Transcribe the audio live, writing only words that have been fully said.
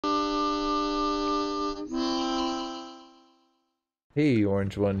Hey,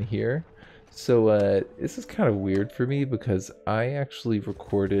 Orange One here. This is kind of weird for me because I actually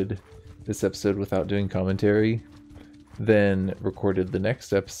recorded this episode without doing commentary, then recorded the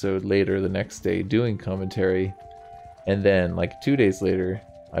next episode later the next day doing commentary, and then like 2 days later,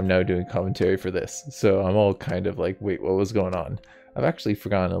 I'm now doing commentary for this. So I'm all kind of like, wait, what was going on? I've actually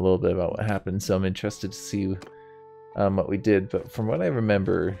forgotten a little bit about what happened, so I'm interested to see what we did, but from what I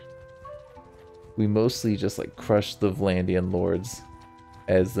remember, we mostly just like crushed the Vlandian lords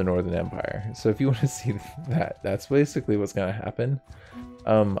as the Northern Empire. So if you want to see that, that's basically what's gonna happen.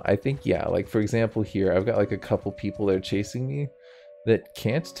 I think, yeah, like for example here, I've got like a couple people there chasing me that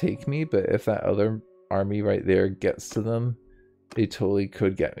can't take me, but if that other army right there gets to them, they totally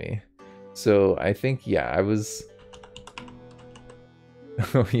could get me. So I think, yeah, I was...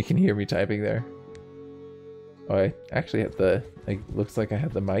 Oh, you can hear me typing there. Oh, I actually had the... Like, looks like I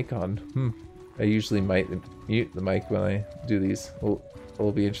had the mic on. I usually might mute the mic when I do these. Well,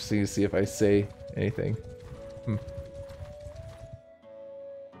 it'll be interesting to see if I say anything.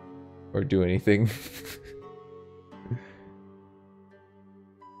 Or do anything.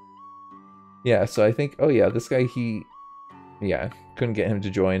 Yeah, so I think, oh yeah, this guy, yeah, couldn't get him to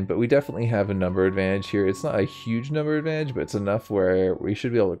join, but we definitely have a number advantage here. It's not a huge number advantage, but it's enough where we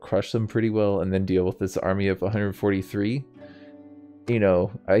should be able to crush them pretty well and then deal with this army of 143. You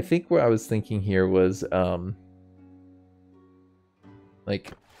know, I think what I was thinking here was,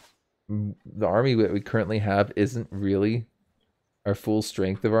 like, the army that we currently have isn't really our full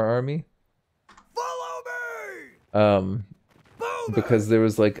strength of our army. Follow me! Because there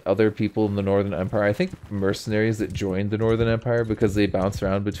was like other people in the Northern Empire. I think mercenaries that joined the Northern Empire because they bounce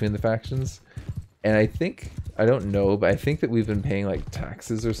around between the factions. And I think, I don't know, but I think that we've been paying like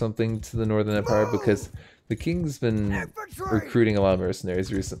taxes or something to the Northern Empire because the king's been recruiting a lot of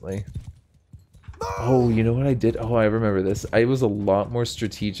mercenaries recently. Oh, you know what I did? Oh, I remember this. I was a lot more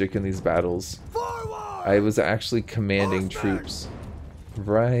strategic in these battles. I was actually commanding troops.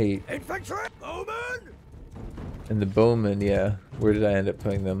 Right. Infantry! Bowman! And the bowmen, yeah. Where did I end up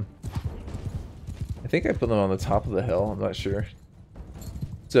putting them? I think I put them on the top of the hill. I'm not sure.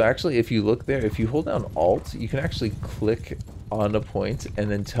 So actually, if you look there, if you hold down Alt, you can actually click on a point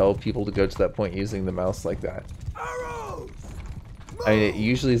and then tell people to go to that point using the mouse like that. Arrows! I mean, it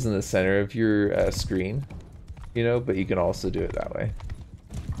usually is in the center of your screen, you know, but you can also do it that way.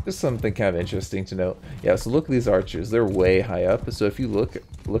 Just something kind of interesting to note. Yeah, so look at these archers. They're way high up. So if you look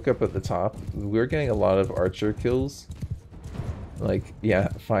up at the top, we're getting a lot of archer kills. Like, yeah,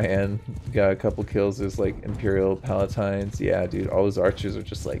 Fian got a couple kills. There's like Imperial Palatines. Yeah, dude, all those archers are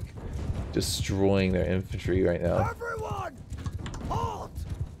just like destroying their infantry right now. Everyone! Halt!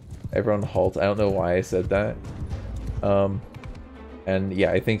 Everyone halt. I don't know why I said that. And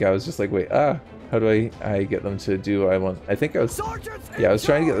yeah, I think I was just like, wait, how do I get them to do what I want? I think I was, yeah, I was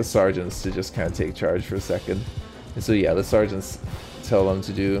trying to get the sergeants to just kind of take charge for a second. And so yeah, the sergeants tell them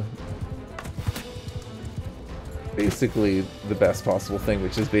to do basically the best possible thing,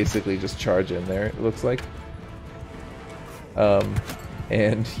 which is basically just charge in there, it looks like.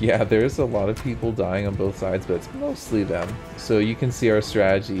 And yeah, there's a lot of people dying on both sides, but it's mostly them. So you can see our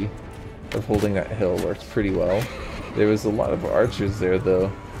strategy of holding that hill works pretty well. There was a lot of archers there, though.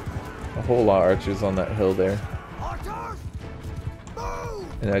 A whole lot of archers on that hill there. Archers! Move!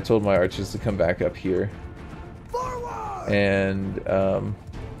 And I told my archers to come back up here. Forward! And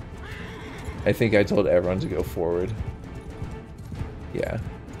I think I told everyone to go forward. Yeah.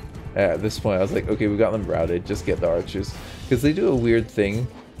 At this point, I was like, okay, we got them routed. Just get the archers. Because they do a weird thing,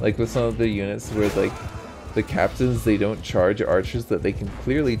 like with some of the units where, like, the captains, they don't charge archers that they can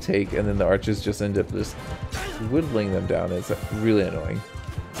clearly take, and then the archers just end up just whittling them down. It's really annoying.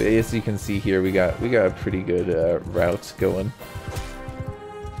 But as you can see here, we got a pretty good route going.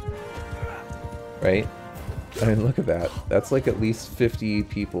 Right? I mean, look at that. That's like at least 50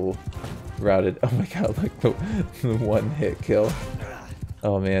 people routed. Oh my god, like the one hit kill.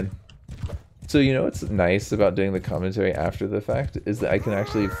 Oh man. So you know what's nice about doing the commentary after the fact is that I can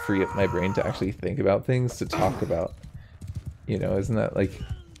actually free up my brain to actually think about things to talk about. You know, isn't that like,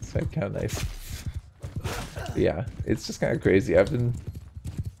 it's kind of nice. But yeah, it's just kind of crazy. I've been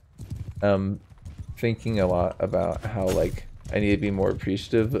thinking a lot about how like I need to be more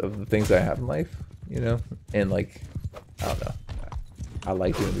appreciative of the things I have in life, you know? And like, I don't know. I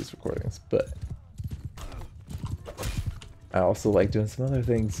like doing these recordings, but I also like doing some other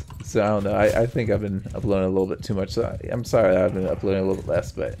things. So I don't know. I think I've been uploading a little bit too much. So I'm sorry that I've been uploading a little bit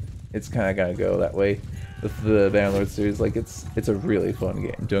less, but it's kind of gonna go that way with the Bannerlord series. Like it's a really fun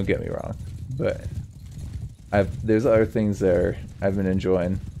game. Don't get me wrong, but there's other things there I've been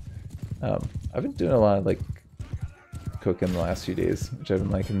enjoying. I've been doing a lot of like cooking the last few days, which I've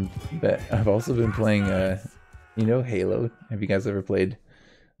been liking. But I've also been playing, you know, Halo. Have you guys ever played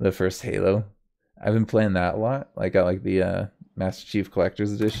the first Halo? I've been playing that a lot. Like I like the Master Chief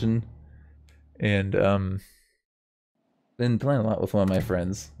Collector's Edition, and been playing a lot with one of my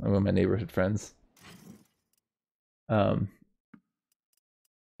friends, one of my neighborhood friends. Um,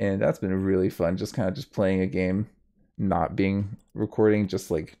 and that's been really fun. Just kind of just playing a game, not being recording,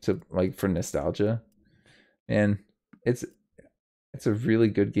 just like to like for nostalgia. And it's it's a really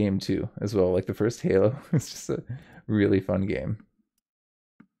good game too, as well. Like the first Halo, it's just a really fun game.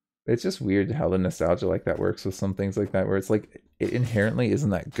 It's just weird how the nostalgia like that works with some things like that, where it's like it inherently isn't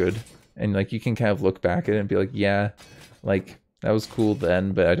that good, and like you can kind of look back at it and be like, yeah, like that was cool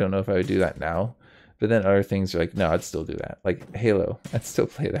then, but I don't know if I would do that now. But then other things are like, no, I'd still do that. Like Halo, I'd still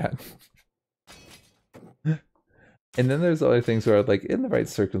play that. And then there's other things where I'd like, in the right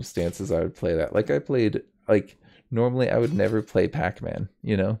circumstances, I would play that. Like I played, like normally I would never play Pac-Man,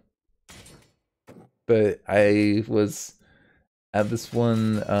 you know? But I was at this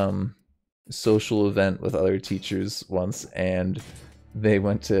one social event with other teachers once, and they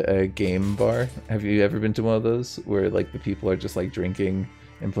went to a game bar. Have you ever been to one of those where like the people are just like drinking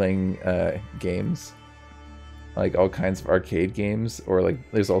and playing games, like all kinds of arcade games, or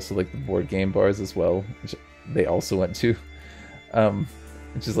like there's also like the board game bars as well, which they also went to,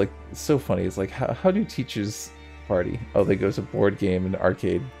 which is like so funny. It's like, how do teachers party? Oh, they go to board game and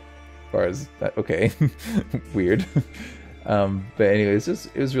arcade bars. Okay. Weird. But anyway, it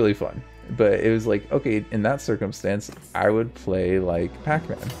was really fun. But it was like, okay, in that circumstance, I would play like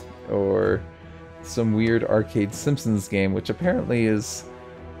Pac-Man or some weird arcade Simpsons game, which apparently is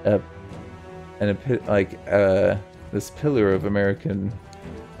this pillar of American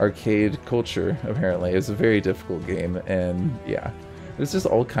arcade culture. Apparently, it was a very difficult game, and yeah, there's just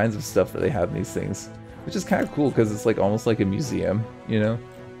all kinds of stuff that they have in these things, which is kind of cool because it's like almost like a museum, you know.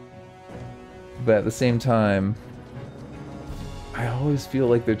 But at the same time, I always feel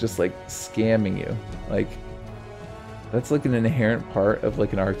like they're just like scamming you. Like that's like an inherent part of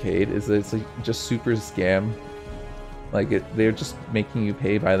like an arcade, is that it's like just super scam. Like they're just making you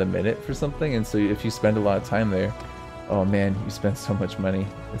pay by the minute for something, and so if you spend a lot of time there, oh man, you spend so much money.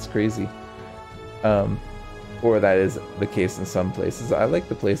 It's crazy. Or that is the case in some places. I like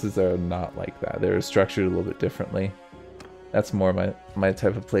the places that are not like that. They're structured a little bit differently. That's more my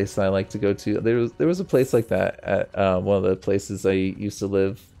type of place that I like to go to. There was a place like that at one of the places I used to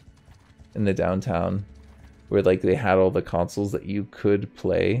live in the downtown, where like they had all the consoles that you could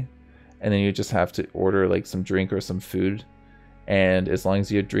play, and then you just have to order like some drink or some food, and as long as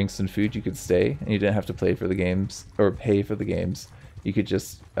you had drinks and food, you could stay, and you didn't have to play for the games or pay for the games. You could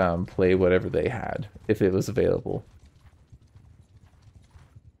just play whatever they had if it was available,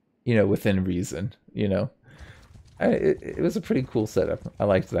 you know, within reason, you know. It was a pretty cool setup. I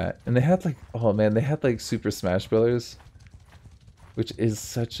liked that. And they had like, oh man, they had like Super Smash Brothers, which is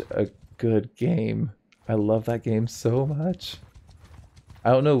such a good game. I love that game so much.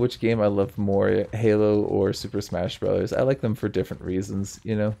 I don't know which game I love more, Halo or Super Smash Brothers. I like them for different reasons,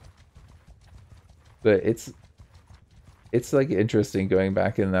 you know. But it's like interesting going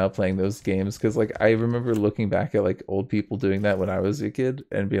back and now playing those games, because like I remember looking back at like old people doing that when I was a kid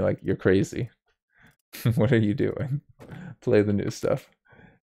and being like, you're crazy. What are you doing? Play the new stuff.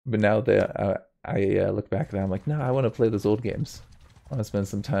 But now that I look back at that, I'm like, no, I want to play those old games. I want to spend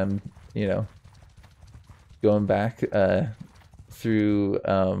some time, you know, going back through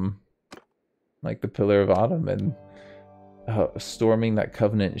like the Pillar of Autumn and storming that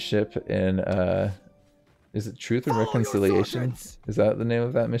Covenant ship in is it Truth and Reconciliation? Is that the name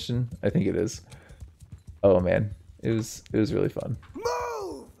of that mission? I think it is. Oh man, it was really fun.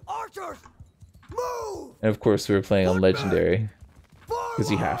 Move! Archers! Move! And of course we were playing on Legendary, because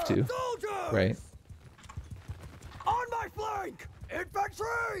you have to, Soldiers! right? On my flank!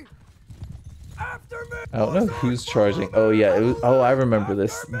 Infantry! After me! I don't know who's charging. Oh yeah, it was, oh I remember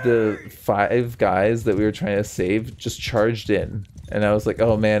this. The 5 guys that we were trying to save just charged in, and I was like,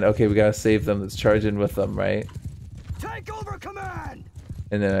 oh man, okay, we gotta save them. Let's charge in with them, right? Take over command!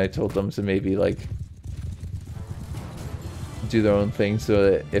 And then I told them to maybe like do their own thing, so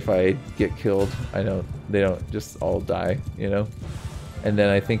that if I get killed, they don't just all die, you know. And then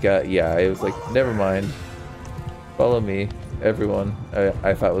I think yeah, I was like, never mind, follow me, everyone.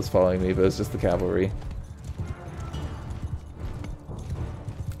 I thought was following me, but it was just the cavalry.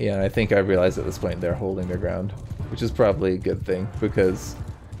 Yeah, and I think I realized at this point they're holding their ground, which is probably a good thing, because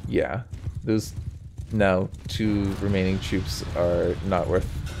yeah, those now 2 remaining troops are not worth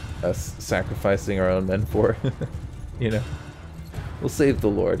us sacrificing our own men for. You know, we'll save the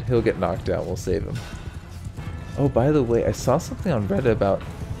Lord. He'll get knocked out, we'll save him. Oh, by the way, I saw something on Reddit about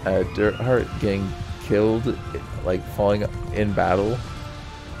Dirtheart getting killed, like falling in battle.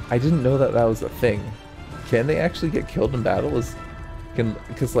 I didn't know that that was a thing. Can they actually get killed in battle?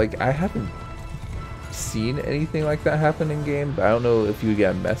 Because like I haven't seen anything like that happen in game, but I don't know if you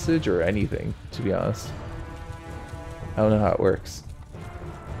get a message or anything, to be honest. I don't know how it works.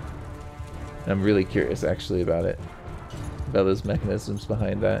 I'm really curious actually about it, about those mechanisms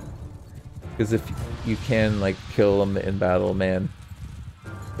behind that. Because if you can like kill them in battle, man,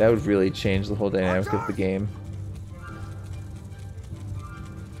 that would really change the whole dynamic of the game.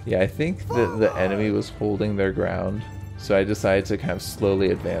 Yeah, I think that the enemy was holding their ground, so I decided to kind of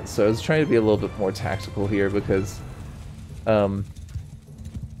slowly advance. So I was trying to be a little bit more tactical here because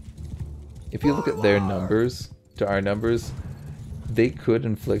if you look at their numbers to our numbers, they could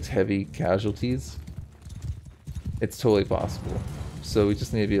inflict heavy casualties. It's totally possible. So we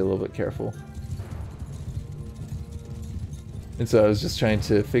just need to be a little bit careful. And so I was just trying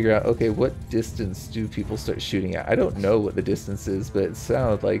to figure out, okay, what distance do people start shooting at? I don't know what the distance is, but it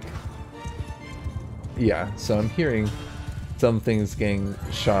sounded like... Yeah, so I'm hearing some things getting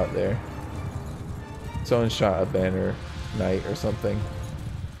shot there. Someone shot a banner knight or something.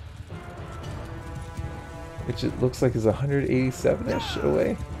 Which it looks like is 187-ish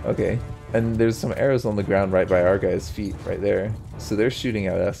away. Okay, and there's some arrows on the ground right by our guys' feet right there. So they're shooting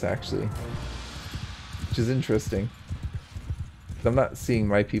at us actually. Which is interesting. I'm not seeing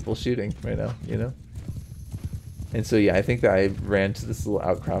my people shooting right now, you know? And so yeah, I think that I ran to this little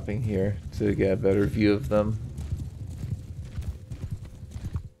outcropping here to get a better view of them.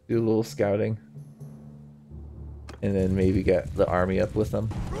 Do a little scouting. And then maybe get the army up with them.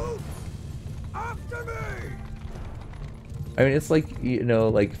 After me! I mean, it's like, you know,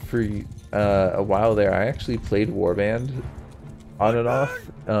 like for a while there, I actually played Warband on and off.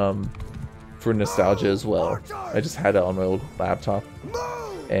 For nostalgia as well. I just had it on my old laptop,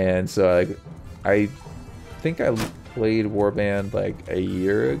 and so I think I played Warband like a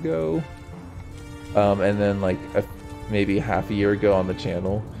year ago, and then like maybe half a year ago on the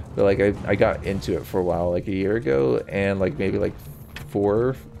channel. But like I got into it for a while, like a year ago, and like maybe like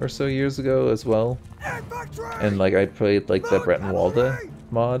 4 or so years ago as well. And like I played like the Brettonwalda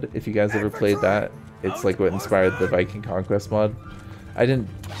mod. If you guys ever played that, it's like what inspired the Viking Conquest mod. I didn't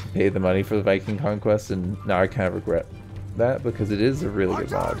pay the money for the Viking Conquest, and now I kind of regret that because it is a really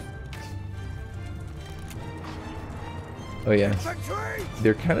good mod. Oh yeah,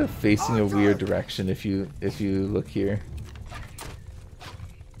 they're kind of facing a weird direction if you look here.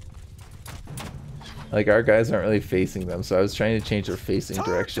 Like our guys aren't really facing them, so I was trying to change their facing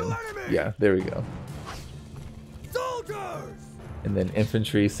direction. Yeah, there we go. And then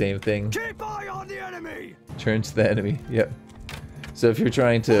infantry, same thing. Keep eye on the enemy. Turn to the enemy. Yep. So if you're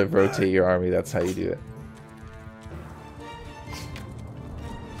trying to rotate your army, that's how you do it.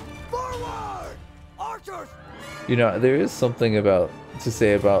 Forward! Archers! You know, there is something to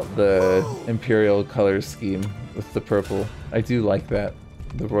say about the Imperial color scheme with the purple. I do like that,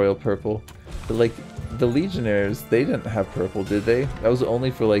 the royal purple. But like the Legionnaires, they didn't have purple, did they? That was only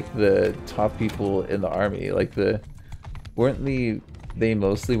for like the top people in the army. Like weren't they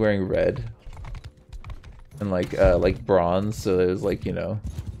mostly wearing red? And like bronze, so it was like, you know,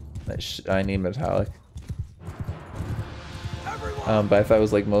 that shiny metallic. But I thought it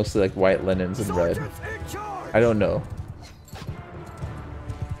was like mostly like white linens and red. I don't know,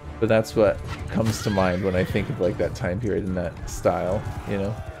 but that's what comes to mind when I think of like that time period and that style, you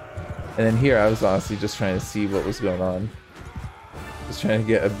know. And then here I was honestly just trying to see what was going on, just trying to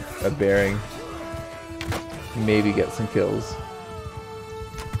get a bearing, maybe get some kills.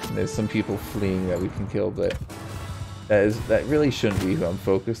 There's some people fleeing that we can kill, but that really shouldn't be who I'm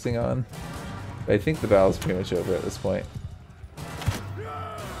focusing on. But I think the battle's pretty much over at this point.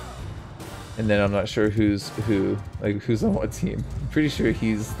 And then I'm not sure who's on what team. I'm pretty sure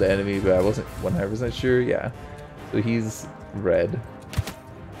he's the enemy, but I wasn't 100% sure. Yeah, so he's red.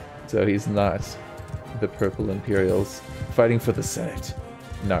 So he's not the purple Imperials fighting for the Senate.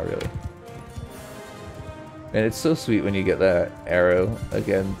 Not really. And it's so sweet when you get that arrow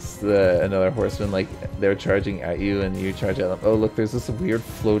against another horseman, like they're charging at you and you charge at them. Oh look, there's this weird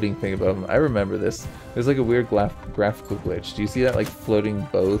floating thing above them. I remember this. There's like a weird graphical glitch. Do you see that like floating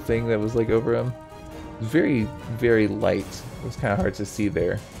bow thing that was like over him? It was very, very light. It was kind of hard to see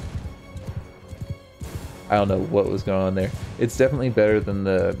there. I don't know what was going on there. It's definitely better than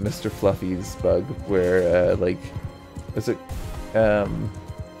the Mr. Fluffy's bug where like, is it, I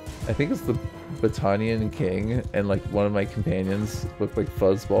think it's the Battanian King and like one of my companions look like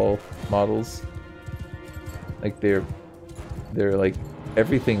fuzzball models. Like they're like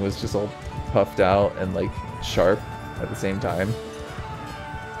everything was just all puffed out and like sharp at the same time.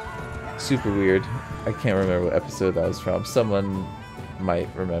 Super weird. I can't remember what episode that was from. Someone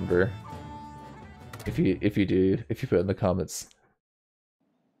might remember. If you do, if you put in the comments.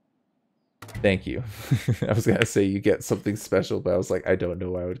 Thank you. I was gonna say you get something special, but I was like, I don't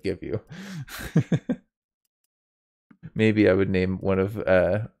know what I would give you. Maybe I would name one of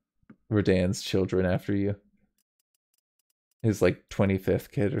Rodan's children after you. His like 25th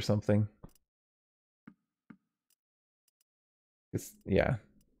kid or something.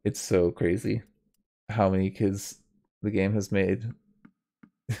 It's so crazy how many kids the game has made.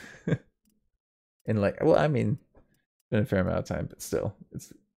 And like, well, I mean, been a fair amount of time, but still,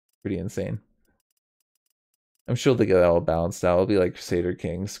 it's pretty insane. I'm sure they get it all balanced out. It'll be like Crusader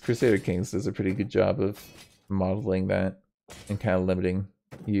Kings. Crusader Kings does a pretty good job of modeling that and kind of limiting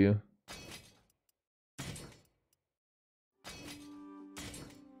you.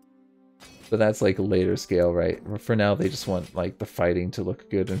 But that's like a later scale, right? For now, they just want like the fighting to look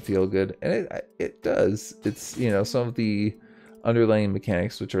good and feel good, and it does. It's, you know, some of the underlying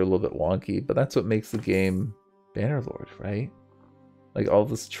mechanics which are a little bit wonky, but that's what makes the game Bannerlord, right? Like all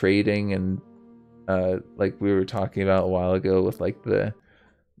this trading and like we were talking about a while ago with like the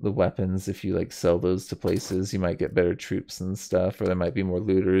weapons. If you like sell those to places, you might get better troops and stuff, or there might be more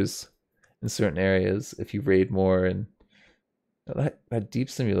looters in certain areas if you raid more. And that deep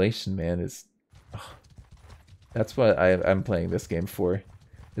simulation, man, is that's what I'm playing this game for.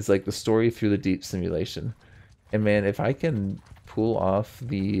 Is like the story through the deep simulation. And man, if I can pull off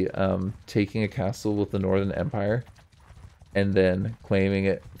the taking a castle with the Northern Empire and then claiming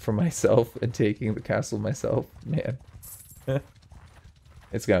it for myself and taking the castle myself, man,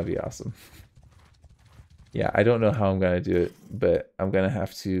 it's gonna be awesome. Yeah, I don't know how I'm gonna do it, but I'm gonna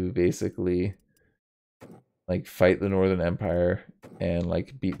have to basically like fight the Northern Empire and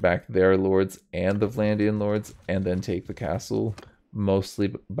like beat back their lords and the Vlandian lords and then take the castle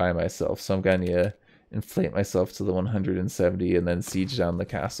mostly by myself. So I'm gonna inflate myself to the 170 and then siege down the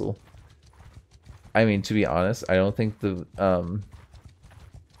castle. I mean, to be honest, I don't think the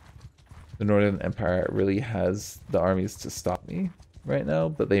Northern Empire really has the armies to stop me right now,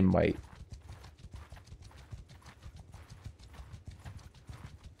 but they might.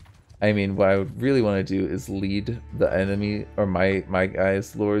 I mean, what I would really want to do is lead the enemy or my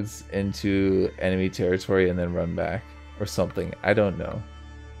guys' lords into enemy territory and then run back or something. I don't know.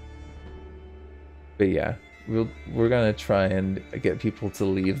 But yeah, we're gonna try and get people to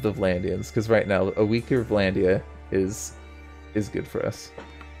leave the Vlandians, because right now a weaker Vlandia is good for us.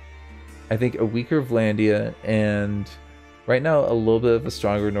 I think a weaker Vlandia and right now a little bit of a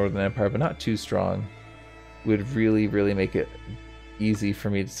stronger Northern Empire, but not too strong, would really make it easy for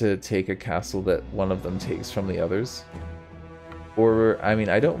me to take a castle that one of them takes from the others. Or, I mean,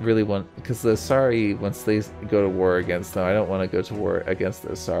 I don't really want, because the Asari, once they go to war against them, I don't want to go to war against the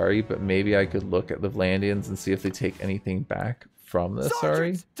Asari, but maybe I could look at the Vlandians and see if they take anything back from the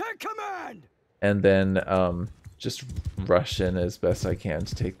Asari. Take command! And then just rush in as best I can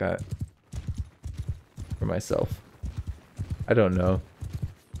to take that for myself. I don't know.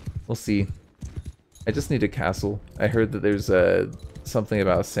 We'll see. I just need a castle. I heard that there's something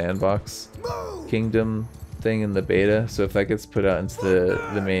about a sandbox kingdom thing in the beta, so if that gets put out into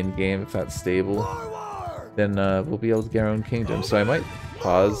the main game, if that's stable, then we'll be able to get our own kingdom. So I might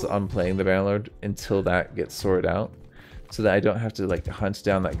pause on playing the Bannerlord until that gets sorted out, so that I don't have to like hunt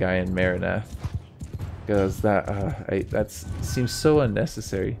down that guy in Marinath, because that seems so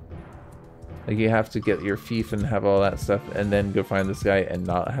unnecessary. Like, you have to get your fief and have all that stuff and then go find this guy and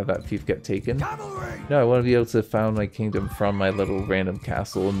not have that fief get taken. Cavalry! No, I want to be able to found my kingdom from my little random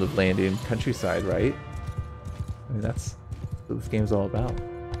castle in the Vlandian countryside, right? I mean, that's what this game's all about.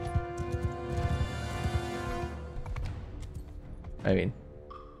 I mean,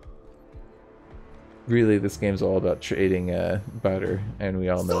 really, this game's all about trading butter, and we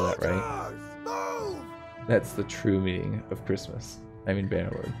all know that, right? Move! That's the true meaning of Christmas. I mean,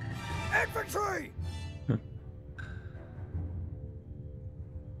 Bannerlord. Infantry!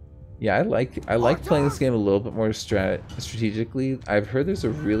 Yeah, I like playing this game a little bit more strategically. I've heard there's a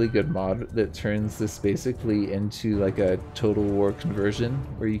really good mod that turns this basically into like a Total War conversion,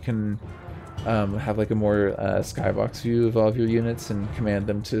 where you can have like a more skybox view of all of your units and command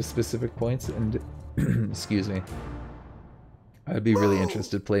them to specific points. And excuse me, I'd be really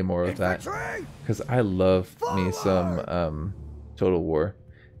interested to play more of that, because I love me some Total War.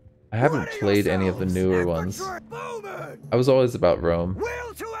 I haven't played any of the newer ones. I was always about Rome.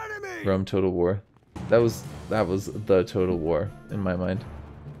 Rome Total War. That was the Total War in my mind.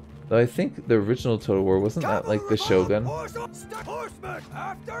 Though I think the original Total War, wasn't that like the Shogun? Horsemen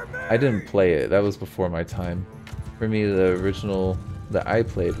after me! I didn't play it. That was before my time. For me, the original that I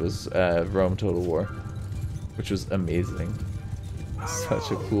played was Rome Total War, which was amazing.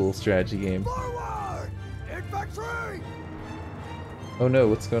 Such a cool strategy game. Forward! Infantry! Oh no,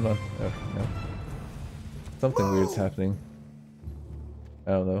 what's going on? Oh no. Something weird's happening.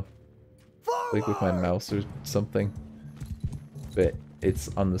 I don't know. Like with my mouse or something. But it's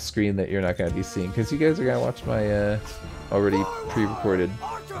on the screen that you're not going to be seeing. Because you guys are going to watch my already pre-recorded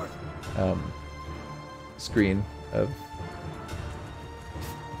screen of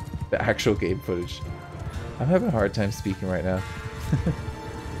the actual game footage. I'm having a hard time speaking right now.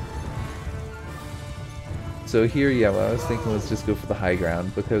 So here, yeah, what I was thinking was just go for the high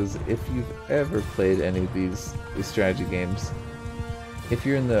ground, because if you've ever played any of these strategy games, if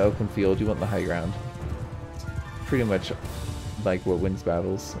you're in the open field, you want the high ground. Pretty much like what wins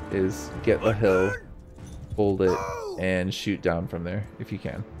battles is get the hill, hold it, and shoot down from there if you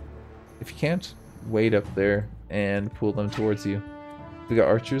can. If you can't, wait up there and pull them towards you. If you got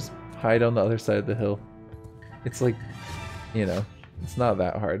archers, hide on the other side of the hill. It's like, you know, it's not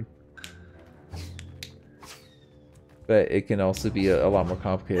that hard. But it can also be a lot more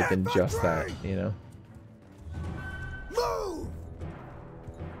complicated than just that, you know?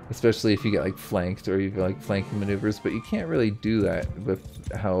 Especially if you get like flanked or you get like flanking maneuvers, but you can't really do that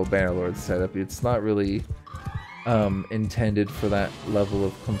with how Bannerlord's set up. It's not really intended for that level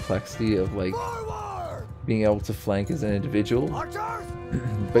of complexity of like being able to flank as an individual.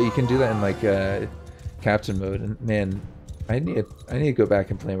 But you can do that in like captain mode, and man, I need to go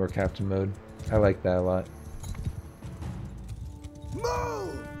back and play more captain mode. I like that a lot.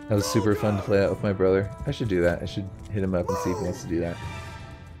 That was super fun to play that with my brother. I should do that. I should hit him up and see if he wants to do that.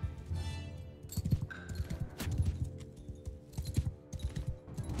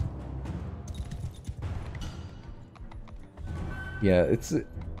 Yeah,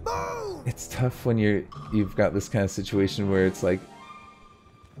 it's tough when you've got this kind of situation where it's like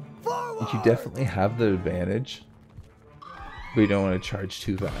you definitely have the advantage, but you don't want to charge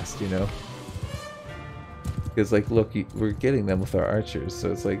too fast, you know? Because like, look, we're getting them with our archers,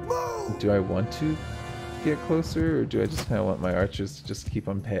 so it's like, do I want to get closer, or do I just kind of want my archers to just keep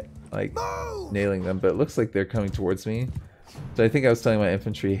on like nailing them? But it looks like they're coming towards me, so I think I was telling my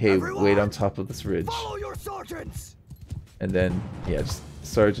infantry, hey, wait on top of this ridge. Follow your sergeants. And then, yeah, just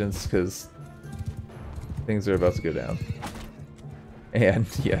sergeants, because things are about to go down. And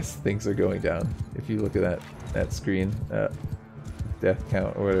yes, things are going down. If you look at that screen, death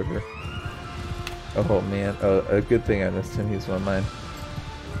count or whatever. Oh man, oh, a good thing I missed him. He's one of mine.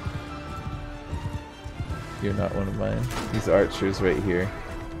 You're not one of mine. These archers right here.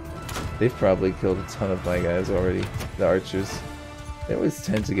 They've probably killed a ton of my guys already. The archers. They always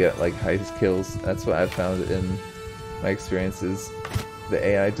tend to get like high kills. That's what I've found in my experiences. The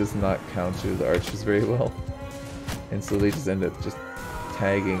AI does not counter the archers very well. And so they just end up just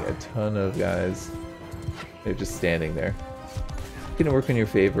tagging a ton of guys. They're just standing there. It can work in your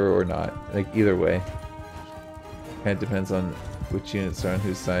favor or not. Like either way. Kind of depends on which units are on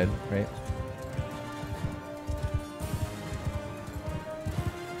whose side, right?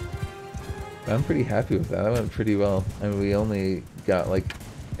 I'm pretty happy with that. That went pretty well. I mean, we only got like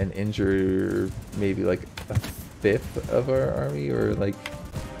an injury, maybe like a fifth of our army, or like,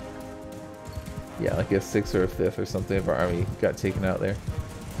 yeah, like a sixth or a fifth or something of our army got taken out there.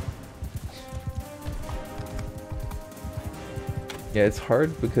 Yeah, it's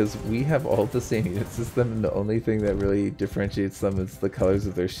hard because we have all the same unit system, and the only thing that really differentiates them is the colors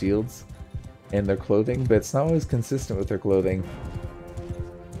of their shields and their clothing, but it's not always consistent with their clothing.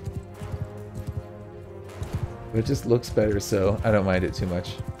 But it just looks better, so I don't mind it too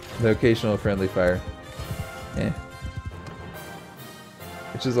much. The occasional friendly fire. Eh.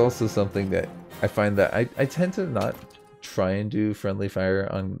 Which is also something that I find that I tend to not try and do friendly fire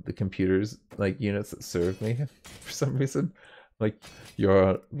on the computers, like units that serve me for some reason. Like,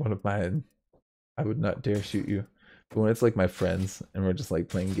 you're one of mine. I would not dare shoot you. But when it's like my friends and we're just like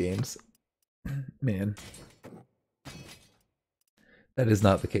playing games, man, that is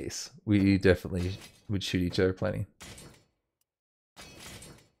not the case. We definitely would shoot each other plenty.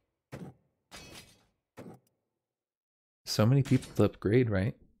 So many people to upgrade,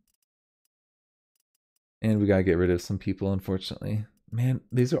 right? And we gotta get rid of some people, unfortunately. Man,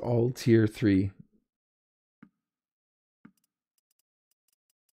 these are all tier 3.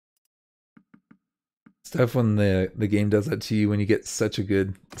 It's tough when the game does that to you when you get such a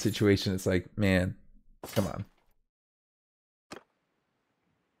good situation. It's like, man, come on.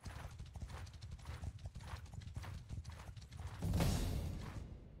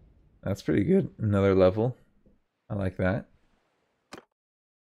 That's pretty good. Another level. I like that.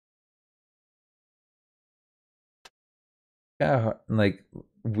 Yeah, like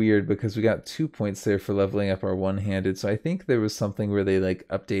weird because we got 2 points there for leveling up our one-handed. So I think there was something where they like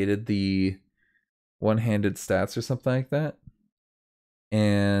updated the one-handed stats or something like that.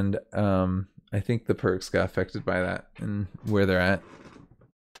 And I think the perks got affected by that and where they're at.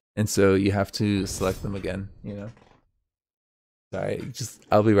 And so you have to select them again, you know. Sorry, just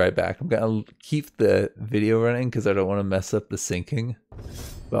I'll be right back. I'm gonna keep the video running because I don't want to mess up the syncing.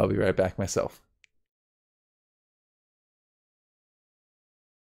 But I'll be right back myself.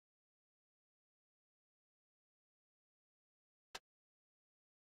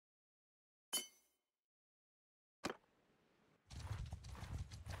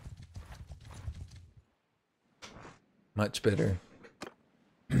 Much better.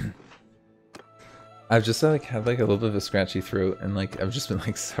 I've just like had like a little bit of a scratchy throat and like I've just been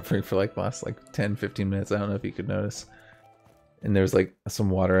like suffering for like the last like 10-15 minutes. I don't know if you could notice. And there's like some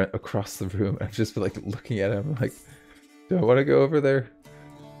water across the room. I've just been like looking at him like, do I want to go over there?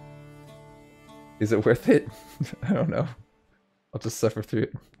 Is it worth it? I don't know. I'll just suffer through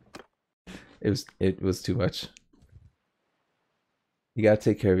it. It was too much. You gotta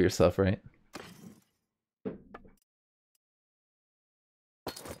take care of yourself, right?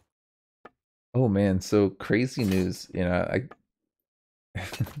 Oh man, so crazy news. You know, I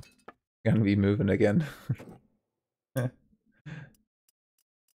gonna be moving again.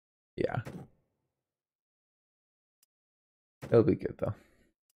 Yeah, it'll be good though.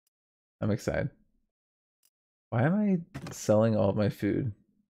 I'm excited. Why am I selling all of my food?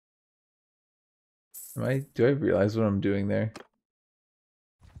 Do I realize what I'm doing there?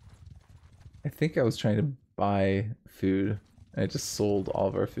 I think I was trying to buy food. I just sold all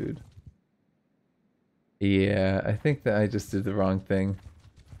of our food. Yeah, I think that I just did the wrong thing.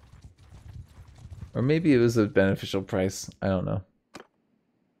 Or maybe it was a beneficial price. I don't know.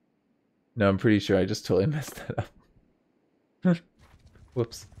 No, I'm pretty sure I just totally messed that up.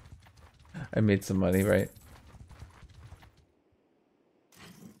 Whoops. I made some money, right?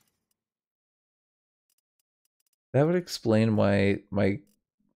 That would explain why my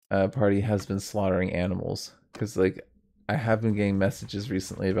party has been slaughtering animals. Because, like, I have been getting messages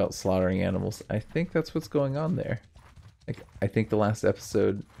recently about slaughtering animals. I think that's what's going on there. Like, I think the last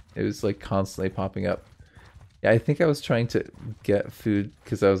episode, it was, like, constantly popping up. Yeah, I think I was trying to get food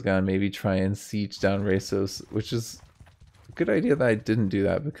because I was gonna maybe try and siege down Rasos, which is a good idea that I didn't do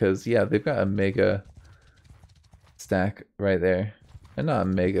that because, yeah, they've got a mega stack right there. And not a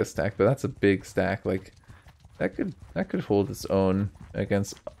mega stack, but that's a big stack. Like, that could hold its own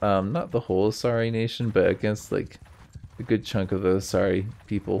against not the whole Asari nation, but against like a good chunk of the Asari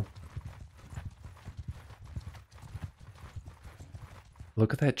people.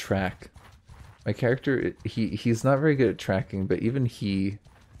 Look at that track. My character, he's not very good at tracking, but even he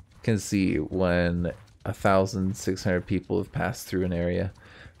can see when 1,600 people have passed through an area.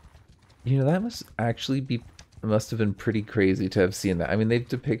 You know, that must have been pretty crazy to have seen that. I mean, they've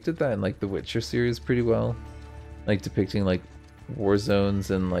depicted that in like the Witcher series pretty well. Like depicting like war zones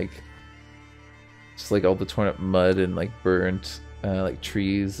and like just like all the torn up mud and like burnt like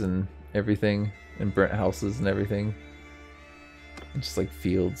trees and everything and burnt houses and everything and just like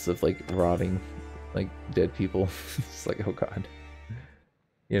fields of like rotting like dead people. It's like, oh god,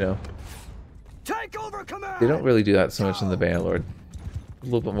 you know, Take over command. they don't really do that so much in the Bannerlord. A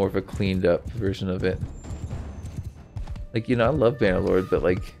little bit more of a cleaned up version of it. Like, you know, I love Bannerlord, but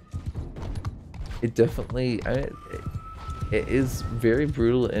like it definitely it is very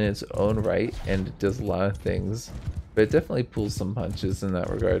brutal in its own right and it does a lot of things, but it definitely pulls some punches in that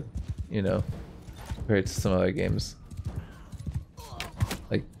regard, you know, compared to some other games.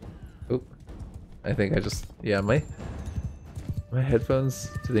 Like, oop, I think I just, yeah, my headphones,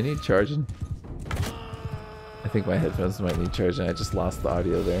 do they need charging? I think my headphones might need charging. I just lost the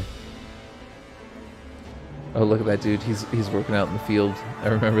audio there. Oh, look at that dude. He's working out in the field. I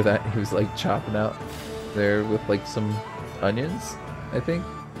remember that. He was like chopping out there with like some onions, I think.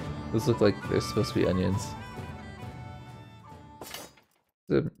 Those look like they're supposed to be onions. It's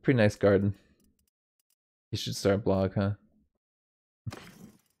a pretty nice garden. You should start a blog, huh?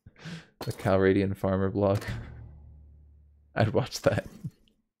 The Calradian Farmer blog. I'd watch that.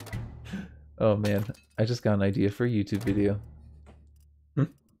 Oh man, I just got an idea for a YouTube video.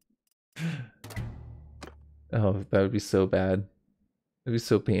 Oh, that would be so bad. It'd be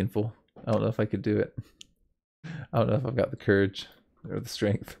so painful. I don't know if I could do it. I don't know if I've got the courage or the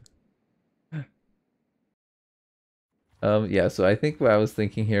strength. Yeah, so I think what I was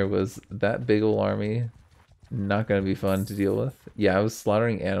thinking here was that big ol' army not going to be fun to deal with. Yeah, I was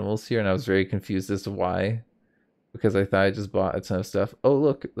slaughtering animals here, and I was very confused as to why. Because I thought I just bought a ton of stuff. Oh,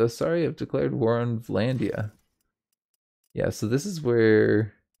 look, the Asari have declared war on Vlandia. Yeah, so this is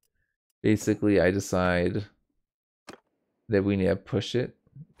where basically I decide that we need to push it.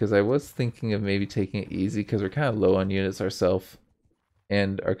 Because I was thinking of maybe taking it easy because we're kind of low on units ourselves.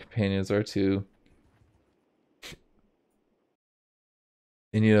 And our companions are too.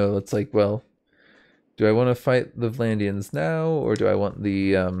 And you know, it's like, well, do I want to fight the Vlandians now, or do I want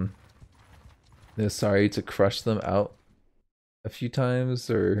the Asari to crush them out a few times,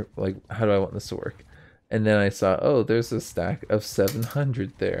 or like how do I want this to work? And then I saw, oh, there's a stack of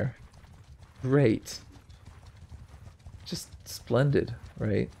 700 there. Great. Just splendid,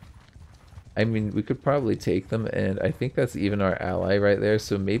 right? I mean, we could probably take them, and I think that's even our ally right there,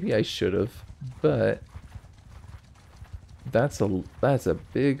 so maybe I should have, but that's a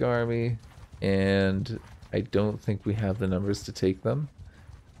big army, and I don't think we have the numbers to take them.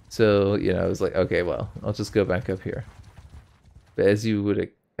 So, you know, I was like, okay, well, I'll just go back up here. But as you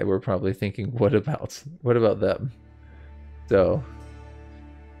would, we're probably thinking, what about them? So,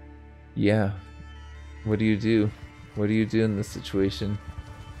 yeah, what do you do? What do you do in this situation?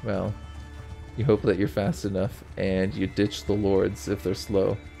 Well, you hope that you're fast enough, and you ditch the lords if they're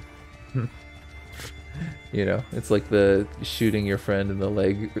slow. You know, it's like the shooting your friend in the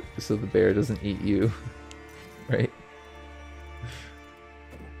leg so the bear doesn't eat you, right?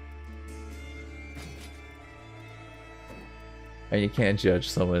 And you can't judge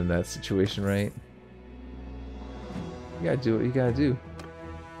someone in that situation, right? You gotta do what you gotta do.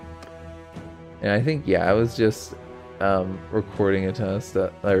 And I think, yeah, I was just recording a ton of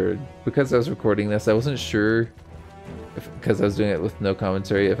stuff. Or because I was recording this, I wasn't sure if, because I was doing it with no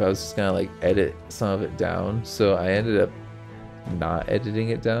commentary, if I was just gonna like edit some of it down. So I ended up not editing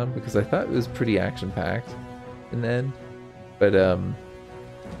it down because I thought it was pretty action-packed in the end. But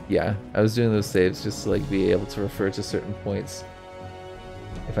yeah, I was doing those saves just to like be able to refer to certain points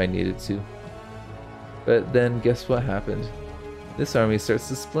if I needed to. But then guess what happened? This army starts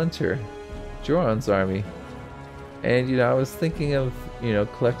to splinter. Joran's army. And you know, I was thinking of, you know,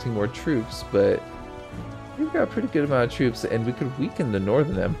 collecting more troops, but we've got a pretty good amount of troops, and we could weaken the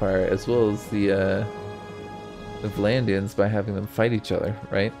Northern Empire as well as the Vlandians by having them fight each other,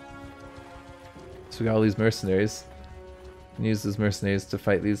 right? So we got all these mercenaries. And use those mercenaries to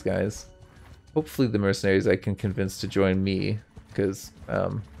fight these guys. Hopefully the mercenaries I can convince to join me, because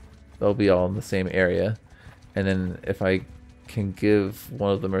they'll be all in the same area. And then if I can give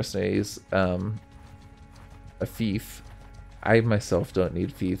one of the mercenaries a fief, I myself don't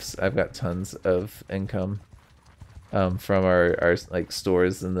need fiefs. I've got tons of income from our like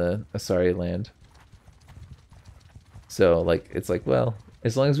stores in the Asari land. So like it's like, well,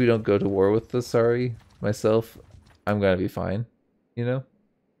 as long as we don't go to war with the Asari myself, I'm gonna be fine, you know?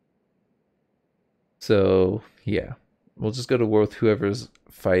 So yeah, we'll just go to war with whoever's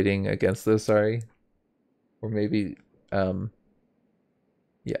fighting against the Asari, or maybe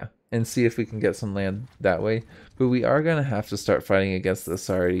yeah, and see if we can get some land that way. But we are gonna have to start fighting against the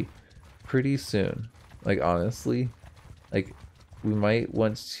Asari pretty soon. Like honestly, like we might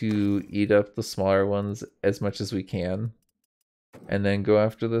want to eat up the smaller ones as much as we can, and then go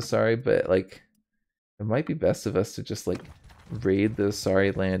after the Asari. But like, it might be best of us to just like raid the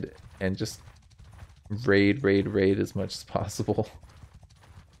Asari land and just raid as much as possible,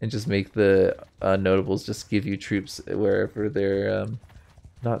 and just make the notables just give you troops wherever they're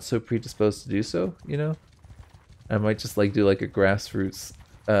not so predisposed to do so, you know? I might just like do like a grassroots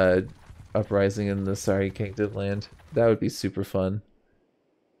uprising in the Asari Kingdom land. That would be super fun.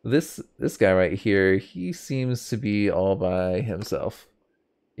 This guy right here, he seems to be all by himself.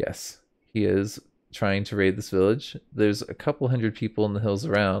 Yes, he is trying to raid this village. There's a couple hundred people in the hills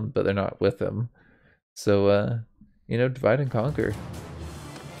around, but they're not with him. So, you know, divide and conquer.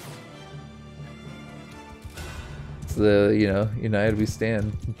 It's the, you know, united we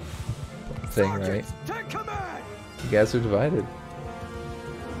stand thing, right? Take command! You guys are divided.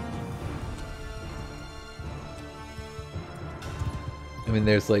 I mean,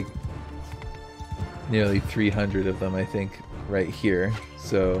 there's like nearly 300 of them, I think, right here.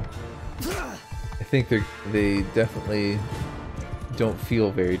 So I think they definitely don't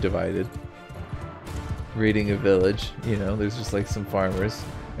feel very divided. Raiding a village, you know, there's just like some farmers.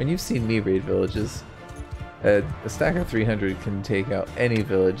 And you've seen me raid villages. A stack of 300 can take out any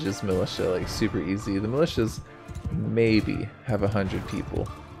village's militia like super easy. The militias maybe have 100 people.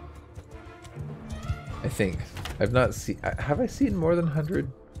 I think. I've not seen... Have I seen more than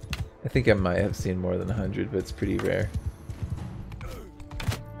 100? I think I might have seen more than 100, but it's pretty rare.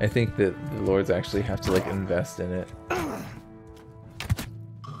 I think that the lords actually have to like invest in it.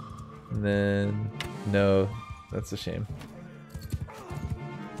 And then no, that's a shame.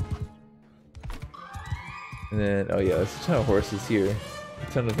 And then oh yeah, there's a ton of horses here.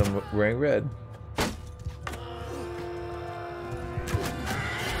 A ton of them wearing red.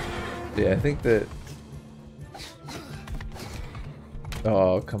 Yeah, I think that.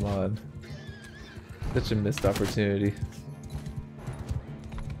 Oh, come on. Such a missed opportunity.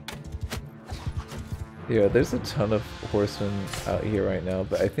 Yeah, there's a ton of horsemen out here right now,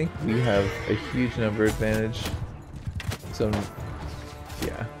 but I think we have a huge number advantage. So,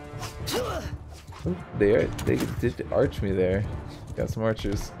 yeah. Oh, they did arch me there. Got some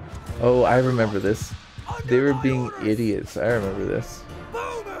archers. Oh, I remember this. They were being idiots. I remember this.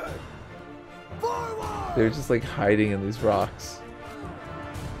 They were just like hiding in these rocks.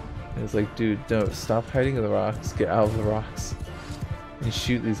 And it's like, dude, no, stop hiding in the rocks. Get out of the rocks. And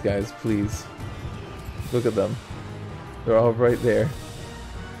shoot these guys, please. Look at them. They're all right there.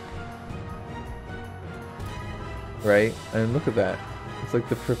 Right? And look at that. It's like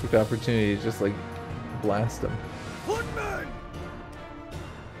the perfect opportunity to just like blast them. Footmen!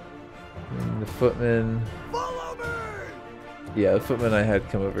 And the footmen. Follow me! Yeah, the footmen I had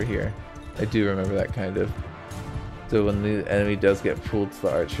come over here. I do remember that kind of. So when the enemy does get pulled to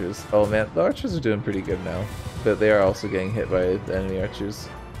the archers. Oh man, the archers are doing pretty good now. But they are also getting hit by the enemy archers.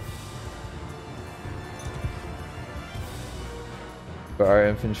 For our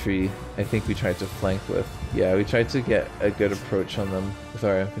infantry, I think we tried to flank with. Yeah, we tried to get a good approach on them with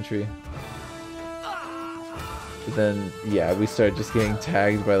our infantry. But then, yeah, we started just getting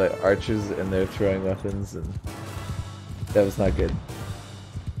tagged by like archers and they're throwing weapons, and that was not good.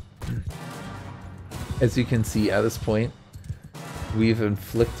 As you can see at this point, we've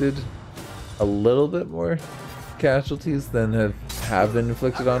inflicted a little bit more casualties than have been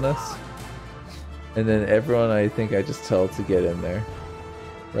inflicted on us. And then everyone, I think I just tell to get in there.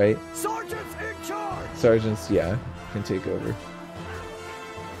 Right? Sergeants in charge! Sergeants, yeah, can take over.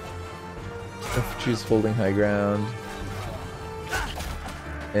 Infantry's holding high ground.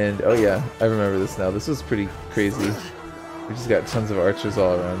 And, oh yeah, I remember this now. This was pretty crazy. We just got tons of archers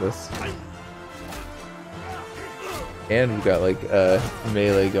all around us. And we've got like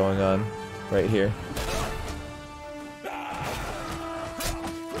melee going on right here.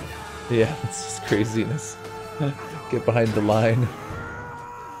 Yeah, it's just craziness. Get behind the line.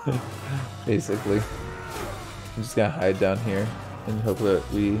 Basically. I'm just gonna hide down here and hope that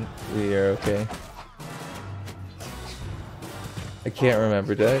we are okay. I can't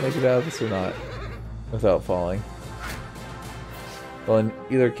remember, did I make it out of this or not? Without falling. Well, in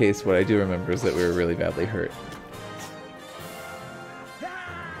either case, what I do remember is that we were really badly hurt.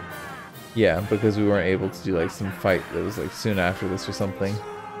 Yeah, because we weren't able to do like some fight that was like soon after this or something.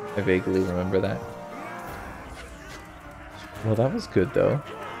 I vaguely remember that. Well, that was good though.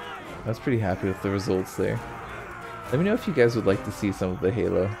 I was pretty happy with the results there. Let me know if you guys would like to see some of the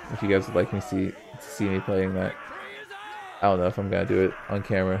Halo. If you guys would like me to see me playing that. I don't know if I'm gonna do it on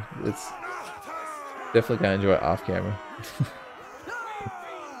camera. It's definitely gonna enjoy it off camera.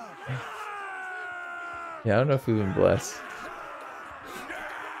 Yeah, I don't know if we've been blessed.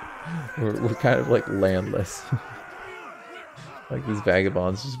 We're kind of like landless. Like these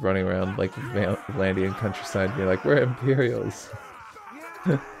vagabonds just running around like the Vlandian countryside being like, we're Imperials.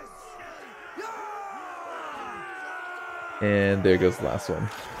 And there goes the last one.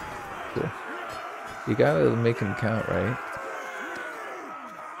 Cool. You gotta make them count, right?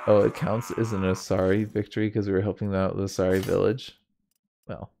 Oh, it counts as an Asari victory because we were helping out the Asari village.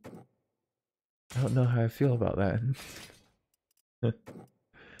 Well, I don't know how I feel about that.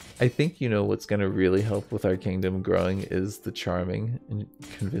 I think, you know, what's going to really help with our kingdom growing is the charming and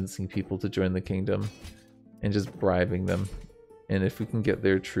convincing people to join the kingdom and just bribing them. And if we can get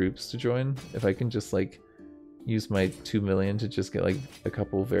their troops to join, if I can just like use my 2 million to just get like a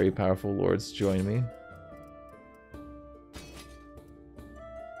couple very powerful lords to join me,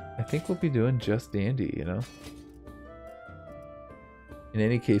 I think we'll be doing just dandy, you know? In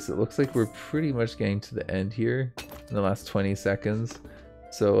any case, it looks like we're pretty much getting to the end here in the last 20 seconds.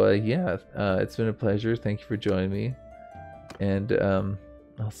 So yeah, it's been a pleasure. Thank you for joining me, and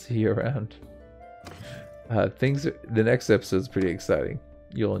I'll see you around. The next episode is pretty exciting.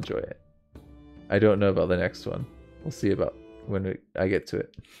 You'll enjoy it. I don't know about the next one. We'll see about when I get to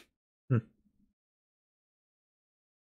it.